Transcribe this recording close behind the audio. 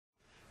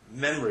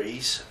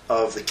memories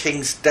of the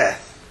King's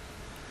death,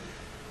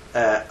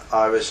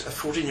 I was a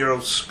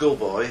 14-year-old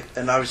schoolboy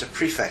and I was a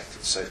prefect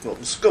at South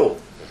Molton School.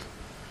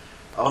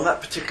 On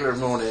that particular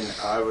morning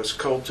I was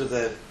called to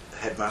the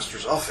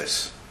headmaster's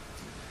office,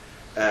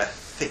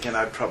 thinking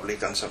I'd probably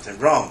done something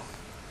wrong.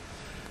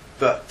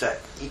 But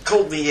he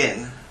called me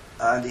in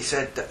and he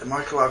said,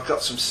 "Michael, I've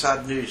got some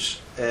sad news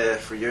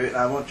for you, and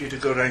I want you to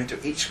go round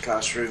to each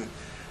classroom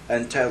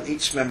and tell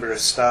each member of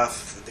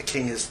staff that the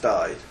King has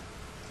died."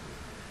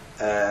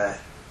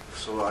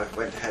 So I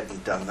went ahead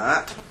and done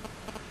that,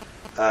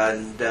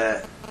 and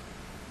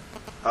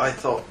I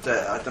thought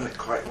I'd done it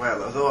quite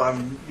well. Although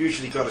I'm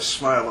usually got a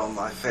smile on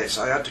my face,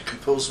 I had to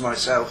compose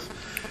myself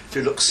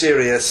to look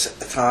serious at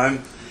the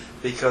time,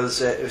 because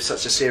it was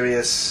such a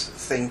serious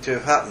thing to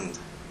have happened.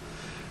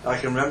 I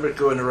can remember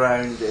going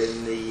around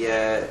in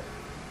the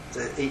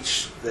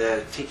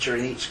teacher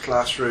in each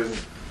classroom.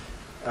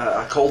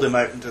 I called him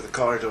out into the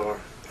corridor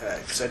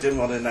because I didn't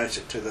want to announce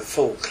it to the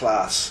full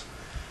class,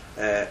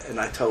 and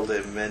I told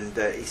him, and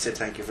he said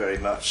thank you very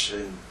much,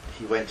 and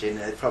he went in.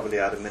 He probably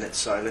had a minute's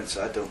silence,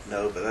 I don't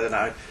know, but then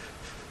I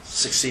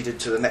proceeded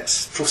to the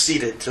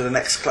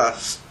next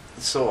class,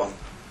 and so on.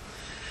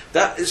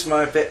 That is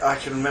my bit I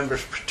can remember,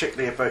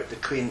 particularly about the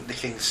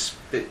King's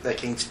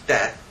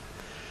death.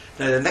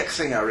 Now the next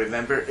thing I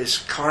remember is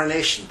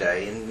Coronation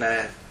Day in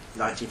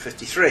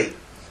 1953.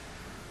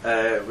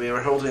 We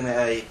were holding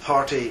a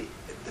party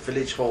at the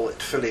village hall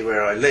at Philly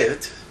where I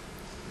lived,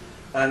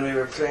 and we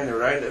were playing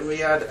around, and we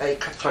had a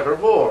tug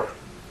of war.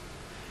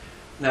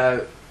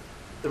 Now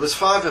there was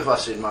 5 of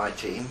us in my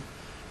team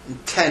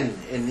and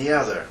 10 in the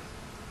other,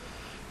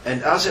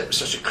 and as it was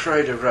such a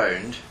crowd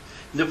around,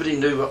 nobody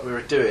knew what we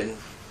were doing.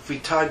 We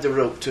tied the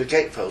rope to a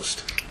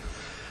gatepost,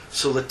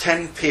 so the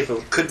 10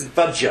 people couldn't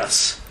budge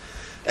us.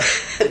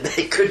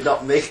 They could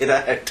not make it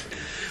out,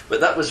 but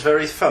that was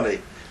very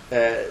funny.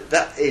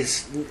 That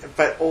is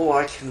about all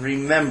I can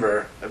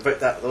remember about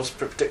those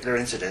particular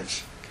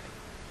incidents.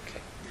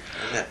 Okay.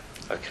 Yeah.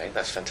 Okay,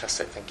 that's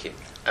fantastic. Thank you.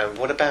 And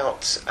what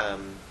about?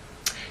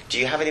 Do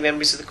you have any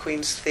memories of the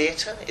Queen's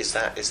Theatre? Is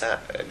that?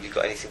 Have you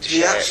got anything to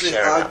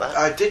share about that?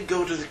 I did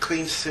go to the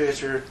Queen's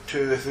Theatre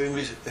to a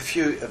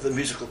few of the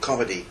musical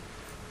comedy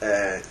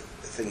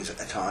things at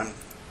the time,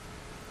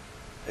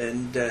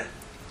 and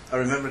I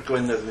remember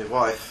going there with my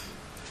wife,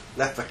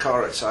 left the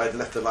car outside,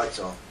 left the lights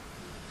on.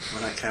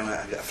 When I came out,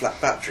 I got a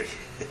flat battery.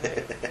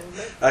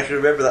 I can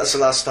remember that's the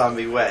last time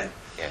we went.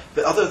 Yeah.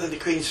 But other than the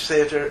Queen's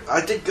Theatre,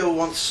 I did go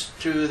once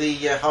to the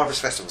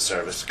Harvest Festival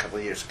service a couple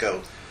of years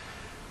ago,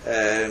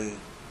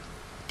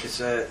 because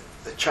the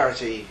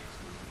charity,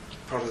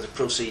 part of the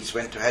proceeds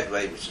went to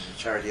Headway, which is a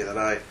charity that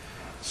I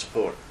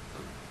support.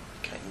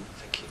 Okay,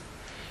 thank you.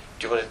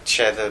 Do you want to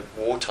share the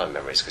wartime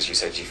memories? Because you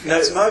said you've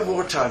No, my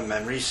wartime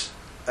memories,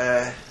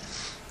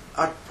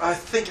 I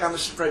think I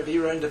must be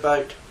around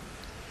about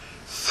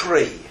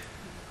 3,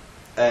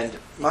 and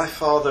my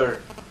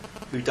father,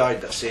 who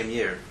died that same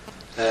year,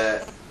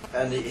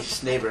 and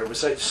his neighbour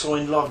was out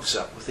sawing logs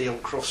up with the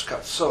old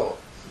cross-cut saw,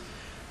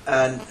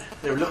 and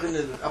they were looking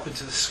up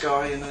into the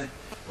sky, and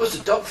what's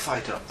a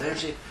dogfight up there?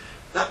 See,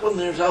 that one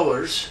there's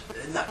ours,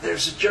 and that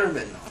there's a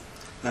German.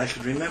 And I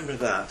could remember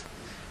that.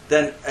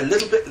 Then a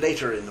little bit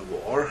later in the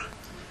war,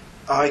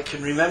 I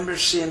can remember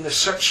seeing the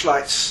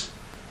searchlights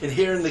and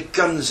hearing the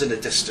guns in the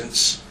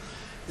distance,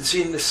 and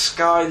seeing the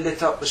sky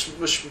lit up.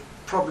 Was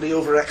probably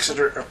over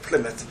Exeter or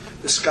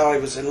Plymouth. The sky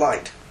was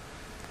alight,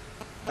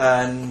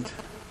 and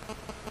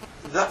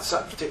that's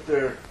that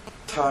particular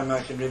time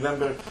I can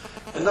remember.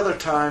 Another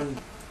time,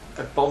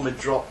 a bomb had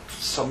dropped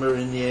somewhere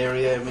in the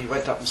area, and we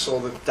went up and saw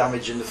the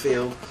damage in the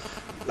field,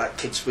 like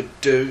kids would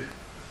do.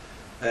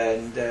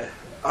 And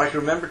I can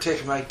remember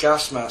taking my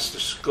gas mask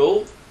to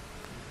school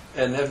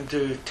and having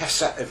to test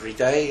that every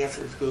day. You have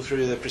to go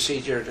through the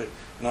procedure,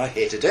 and I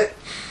hated it.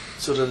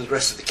 So did the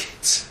rest of the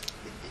kids.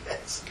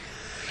 Yes.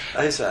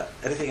 How's that?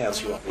 Anything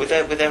else you want? Were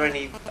there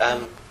any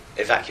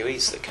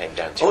evacuees that came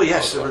down to? Oh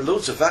yes, there were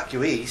loads of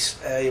evacuees.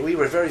 We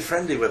were very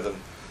friendly with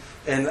them,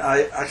 and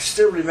I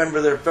still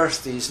remember their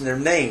birthdays and their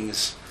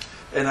names.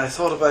 And I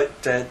thought about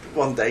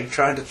one day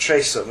trying to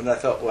trace them, and I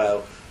thought,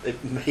 well, they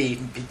may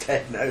even be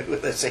dead now.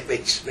 The same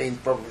age, means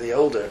probably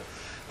older.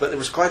 But there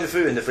was quite a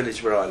few in the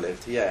village where I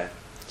lived. Yeah.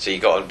 So you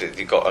got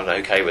on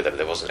okay with them.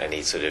 There wasn't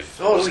any sort of.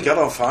 Oh, we got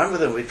on fine with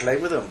them. We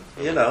played with them.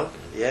 You know.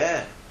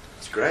 Yeah,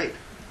 it's great.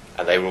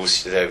 And they were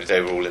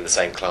all in the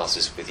same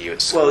classes with you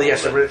at school. Well,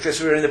 yes,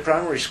 because we were in the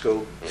primary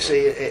school. You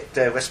see, at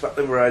West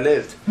Buckland where I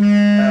lived,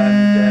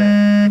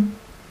 and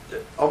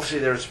obviously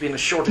there's been a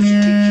shortage of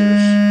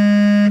teachers,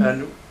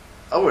 and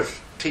our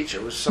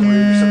teacher was somebody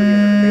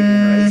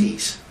in the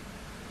 80s.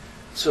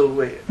 So to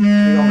be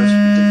honest,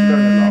 we didn't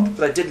learn a lot,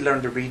 but I did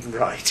learn to read and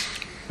write.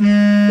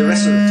 The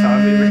rest of the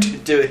time we were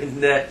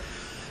doing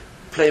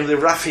playing with the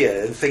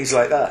raffia and things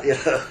like that, you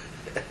know.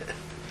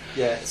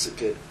 Yeah, it's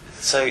good.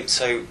 So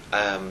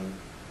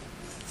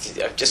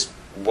just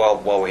while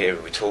we're here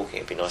and we're talking,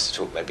 it'd be nice to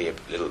talk maybe a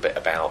little bit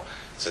about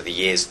the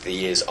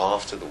years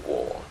after the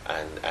war,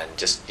 and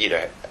just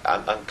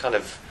I'm kind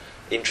of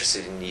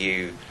interested in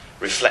you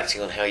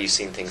reflecting on how you've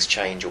seen things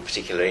change, or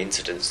particular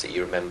incidents that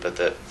you remember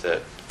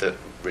that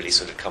really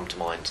sort of come to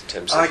mind in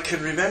terms of... I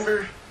can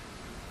remember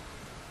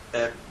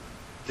the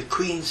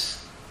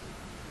Queen's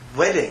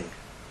wedding.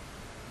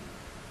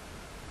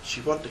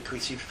 She was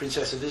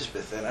Princess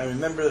Elizabeth, and I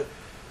remember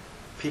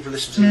people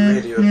listening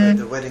to the radio about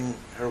the wedding,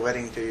 her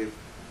wedding to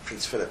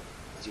Prince Philip,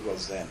 as he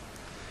was then.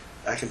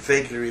 I can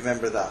vaguely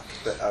remember that,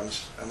 but I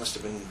must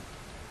have been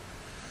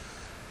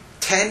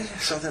 10,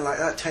 something like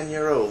that,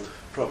 10-year-old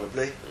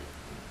probably,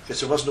 because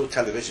there was no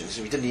television,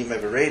 so we didn't even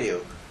have a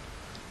radio.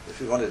 If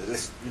we wanted to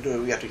listen,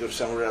 we had to go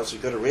somewhere else. We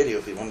got a radio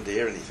if we wanted to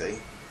hear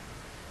anything.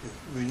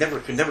 We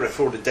could never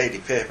afford a daily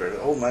paper.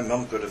 All my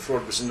mum could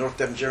afford was the North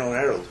Devon Journal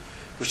Herald,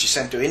 which she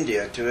sent to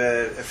India to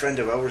a friend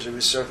of ours who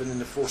was serving in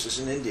the forces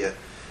in India.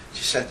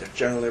 She sent a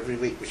journal every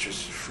week, which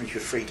was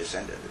free to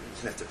send it. You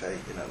didn't have to pay,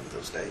 in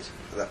those days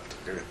for that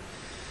particular.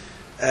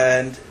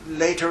 And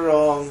later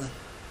on,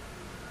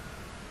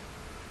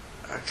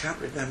 I can't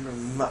remember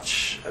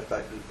much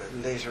about it, but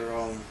later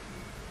on,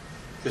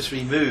 because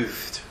we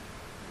moved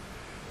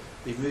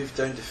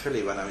down to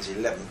Philly when I was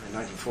 11 in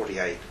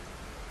 1948.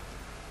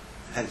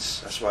 Hence,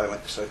 that's why I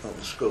went to South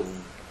Norton School,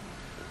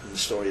 and the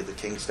story of the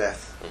King's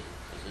death,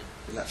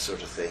 and that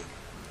sort of thing.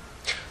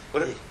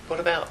 What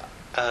about,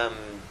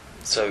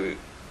 so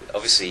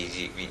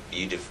obviously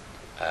you'd have,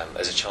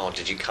 as a child,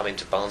 did you come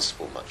into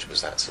Barnstaple much?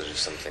 Was that sort of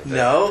something that...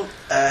 No.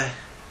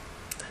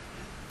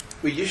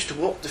 We used to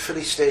walk to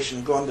Philly Station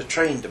and go on the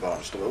train to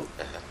Barnstaple,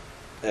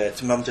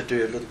 to Mum to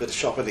do a little bit of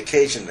shopping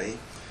occasionally.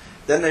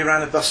 Then they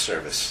ran a bus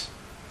service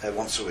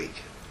once a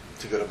week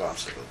to go to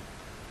Barnstaple.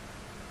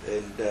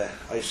 And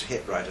I used to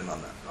hate riding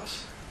on that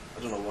bus.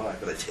 I don't know why,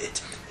 but I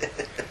did.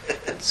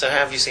 So how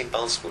have you seen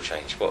Barnstaple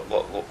change? What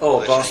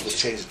Barnstaple's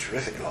changed a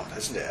terrific lot,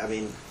 hasn't it? I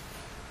mean,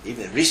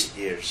 even in recent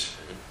years,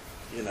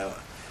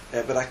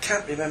 but I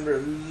can't remember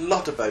a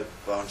lot about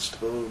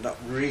Barnstaple, not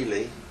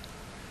really.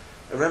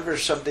 I remember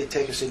somebody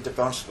take us into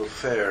Barnstaple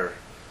Fair.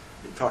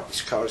 He parked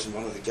his cars in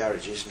one of the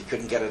garages and he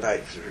couldn't get it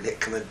out because we were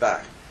late coming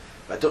back.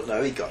 I don't know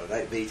how he got it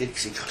out, but he did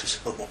because he got us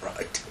home all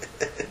right.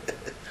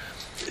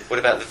 What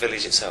about the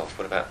village itself?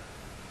 What about...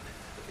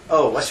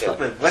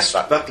 West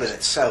Buckland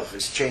itself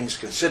has changed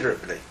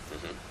considerably.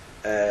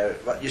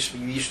 What we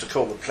used to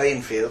call the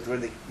playing field, where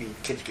the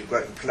kids could go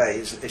out and play,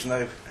 is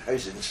now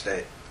housing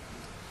estate.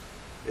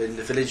 And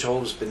the village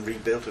hall has been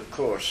rebuilt, of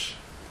course.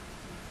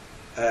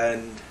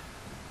 And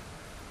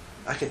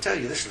I can tell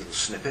you this little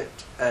snippet.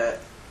 They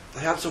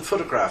had some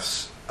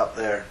photographs up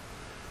there,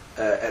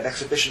 an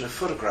exhibition of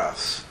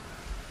photographs.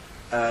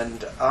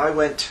 And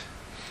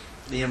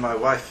me and my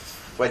wife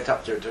went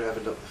up there to have a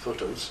look at the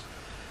photos.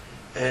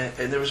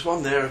 And there was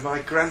one there of my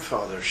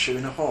grandfather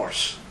shoeing a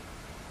horse.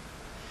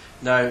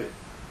 Now,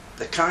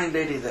 the kind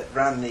lady that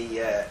ran the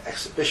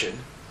exhibition,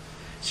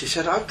 she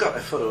said, I've got a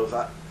photo of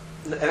that,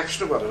 an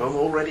extra one of them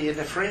already in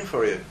the frame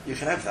for you. You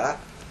can have that.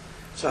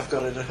 So I've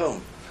got it at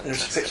home. And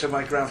there's a picture of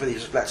my grandfather, he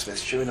was a blacksmith,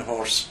 shoeing a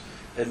horse,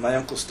 and my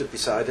uncle stood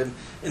beside him.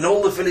 And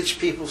all the village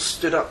people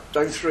stood up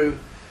down through,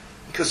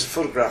 because the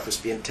photograph was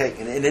being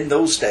taken. And in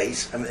those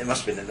days, I mean, it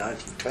must have been the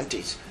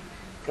 1920s,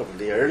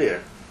 probably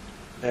earlier,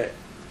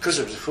 because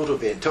there was a photo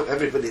being took,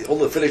 everybody, all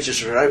the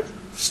villagers were out,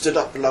 stood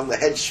up along the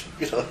hedge,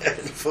 in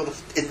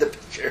the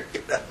picture,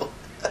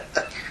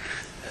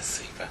 That's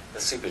super.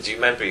 That's super. Do you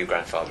remember your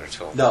grandfather at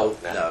all? No.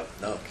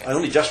 Okay. I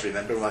only just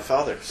remember my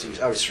father.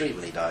 I was 3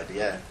 when he died.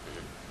 Yeah.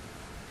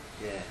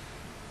 Yeah.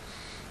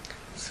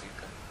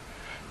 Super.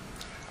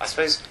 I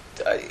suppose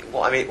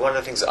one of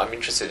the things that I'm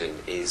interested in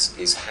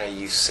is how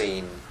you've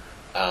seen.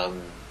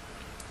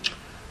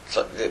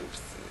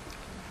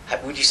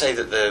 Would you say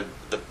that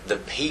the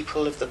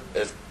people of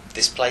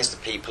this place, the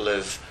people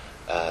of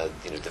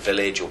the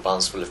village or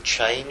Barnstaple, have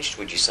changed?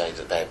 Would you say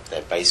that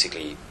they're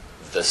basically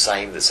the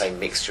same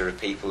mixture of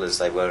people as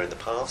they were in the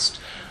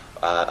past?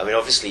 I mean,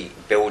 obviously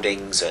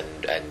buildings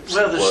and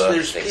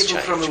there's people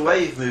from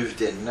away who've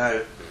moved in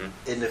now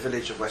in the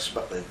village of West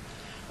Buckland.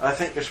 I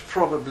think there's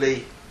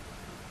probably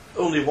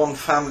only one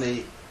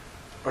family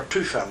or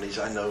 2 families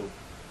I know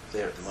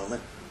there at the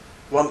moment.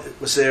 One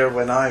was there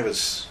when I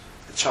was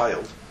a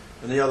child,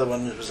 and the other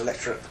one was a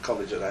lecturer at the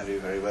college that I knew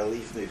very well.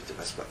 He's moved to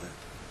West Buckland.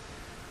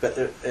 But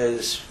there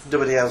is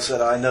nobody else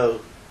that I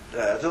know.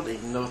 I don't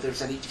even know if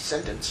there's any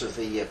descendants of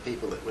the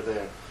people that were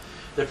there.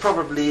 There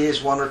probably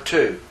is 1 or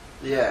 2.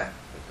 Yeah.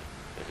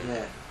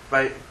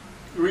 But I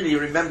really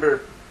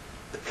remember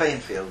the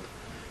playing field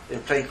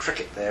and playing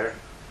cricket there.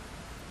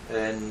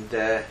 And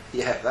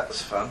that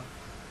was fun.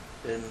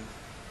 And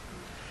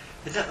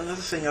another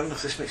thing, I don't know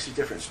if this makes any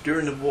difference.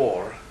 During the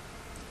war,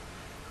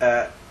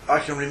 I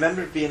can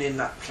remember being in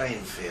that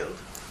playing field,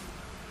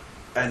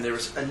 and there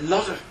was a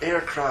lot of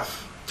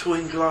aircraft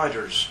towing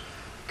gliders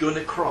going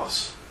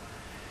across.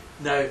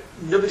 Now,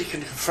 nobody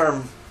can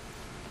confirm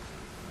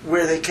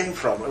where they came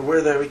from or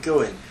where they were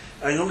going.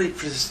 I only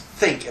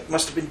think it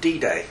must have been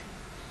D-Day.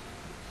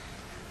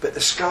 But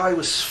the sky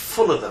was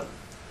full of them.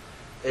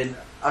 And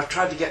I've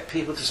tried to get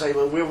people to say,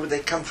 well, where would they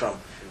come from?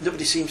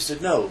 Nobody seems to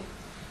know.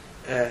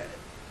 And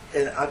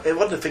it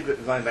wasn't a figment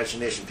of my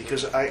imagination,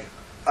 because I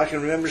I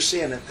can remember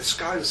seeing it. The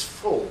sky was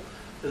full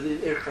of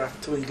the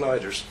aircraft twin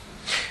gliders.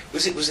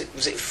 Was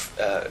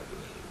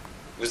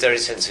there a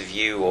sense of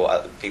you or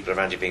other people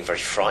around you being very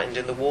frightened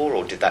in the war,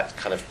 or did that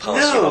kind of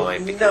pass your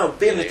mind? No,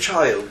 being a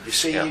child, you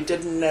see, Yeah. you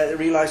didn't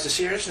realise the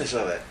seriousness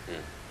of it.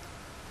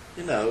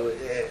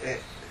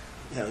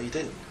 Mm. You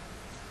didn't.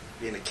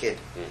 Being a kid.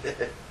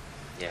 Mm.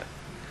 Yeah.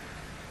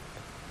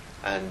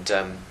 And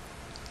have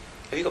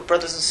you got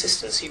brothers and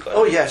sisters?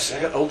 Oh yes,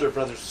 I got older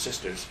brothers and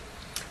sisters.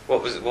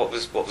 What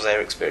was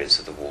their experience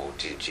of the war?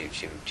 Do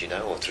you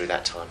know, or through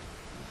that time?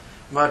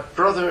 My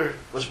brother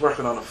was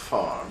working on a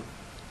farm.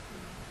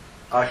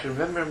 I can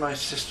remember my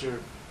sister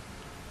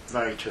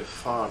married to a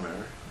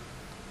farmer,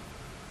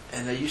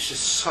 and they used to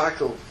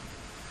cycle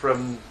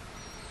from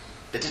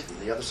Bidden,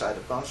 the other side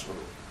of Barnstaple,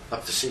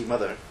 up to see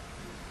mother,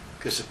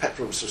 because the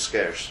petrol was so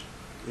scarce,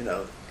 and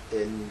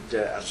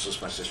as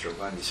was my sister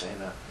Wendy saying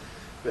that.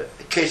 But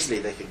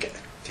occasionally they could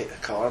take a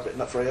car, but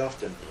not very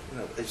often.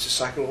 They used to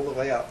cycle all the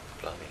way up.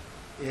 Blimey.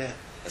 Yeah.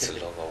 That's a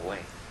long, long way.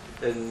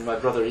 And my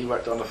brother, he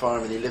worked on the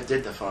farm, and he lived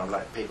in the farm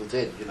like people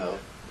did,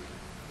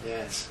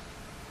 Yes.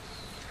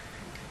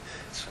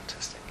 That's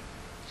fantastic.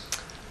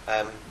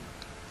 I'm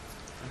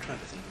trying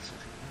to think of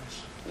something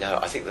else. No,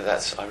 I think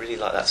I really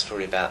like that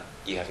story about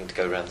you having to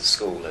go around the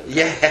school and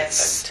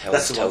yes, and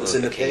that's the tell one that's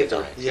them in the the king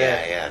paper. died.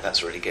 Yeah. Yeah,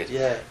 that's really good.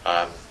 Yeah.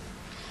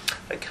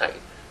 Okay,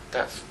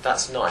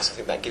 that's nice. I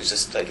think that gives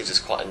us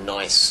quite a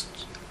nice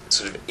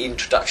sort of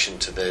introduction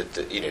to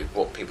the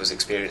what people's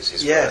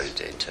experiences were in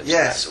terms of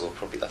that. So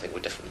I think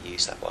we'll definitely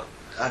use that one.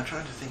 I'm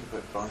trying to think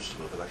about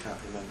Barnstaple, but I can't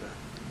remember.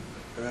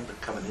 I remember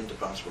coming into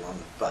Barnstaple on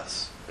the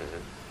bus. Mm-hmm.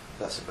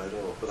 That's about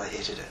all. But I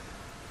hated it.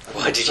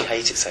 Why did you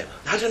hate it so much?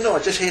 I don't know. I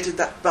just hated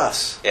that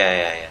bus.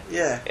 Yeah.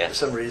 For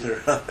some reason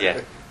or other.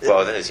 Yeah.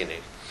 Well, there's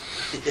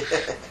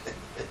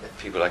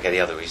people like any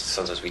other reason.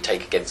 Sometimes we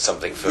take against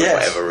something for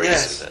whatever reason.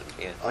 Yes.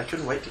 Yeah. I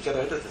couldn't wait to get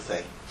out of the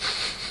thing.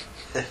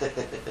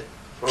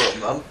 Poor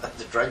mum had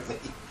to drag me.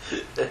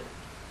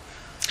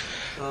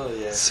 Oh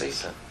yeah.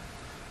 Super.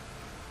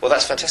 Well,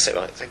 that's fantastic,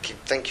 right?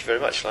 Thank you very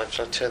much. Shall I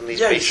turn these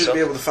Yeah, you beats should on?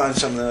 be able to find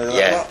something like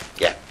Yeah, that.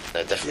 yeah.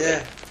 No, definitely.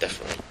 Yeah.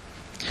 Definitely.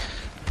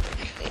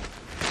 Okay.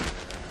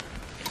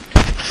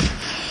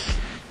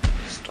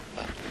 Stop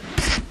that.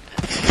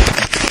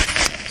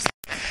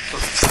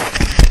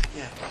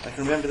 Yeah, I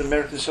can remember the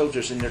American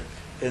soldiers in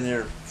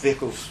their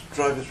vehicles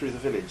driving through the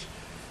village.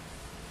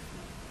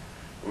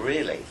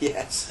 Really?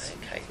 Yes.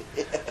 Okay.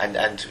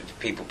 And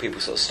people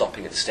sort of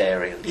stopping and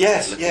staring and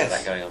Yes, looking at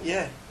that going on.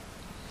 Yeah.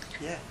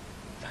 We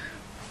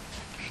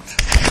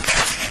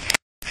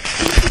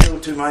used to go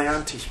to my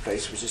auntie's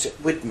place, which is at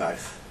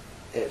Widmouth.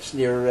 It's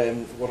near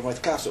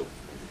Watermouth Castle.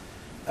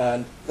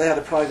 And they had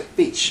a private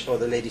beach, or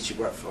the lady she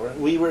worked for,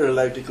 and we were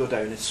allowed to go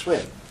down and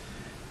swim.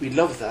 We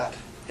loved that,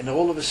 and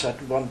all of a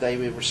sudden one day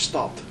we were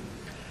stopped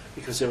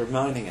because they were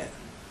mining it,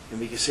 and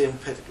we could see them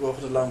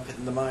walking along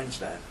pitting the mines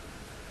down,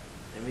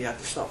 and we had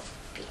to stop.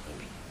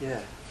 Yeah,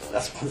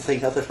 that's one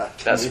thing other I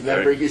can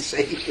remember. You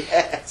see,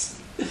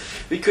 yes,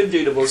 we couldn't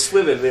do no more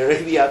swimming.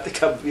 We had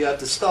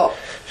to stop.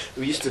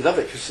 We used to love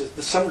it because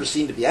the summer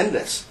seemed to be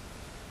endless.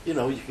 You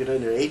could go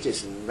down there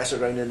ages and mess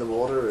around in the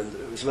water, and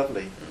it was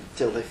lovely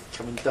until they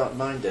come and don't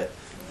mind it.